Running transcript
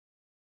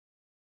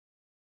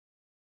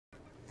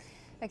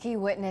A key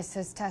witness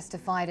has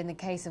testified in the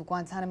case of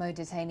Guantanamo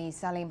detainee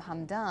Salim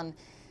Hamdan.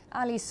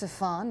 Ali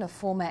Safan, a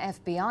former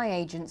FBI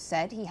agent,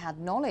 said he had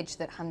knowledge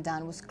that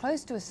Hamdan was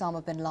close to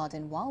Osama bin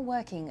Laden while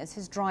working as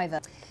his driver.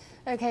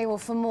 OK, well,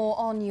 for more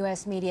on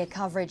US media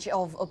coverage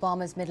of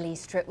Obama's Middle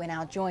East trip, we're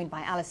now joined by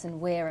Alison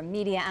Weir, a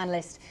media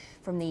analyst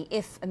from the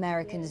If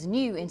Americans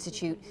Knew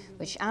Institute,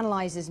 which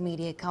analyses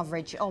media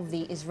coverage of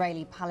the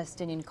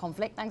Israeli-Palestinian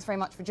conflict. Thanks very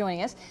much for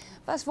joining us.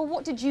 First of all,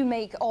 what did you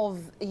make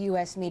of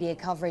US media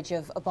coverage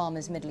of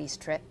Obama's Middle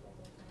East trip?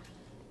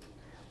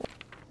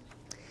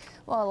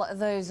 Well,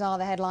 those are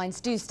the headlines.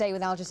 Do stay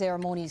with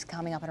Aljazeera. More news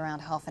coming up in around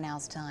half an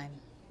hour's time.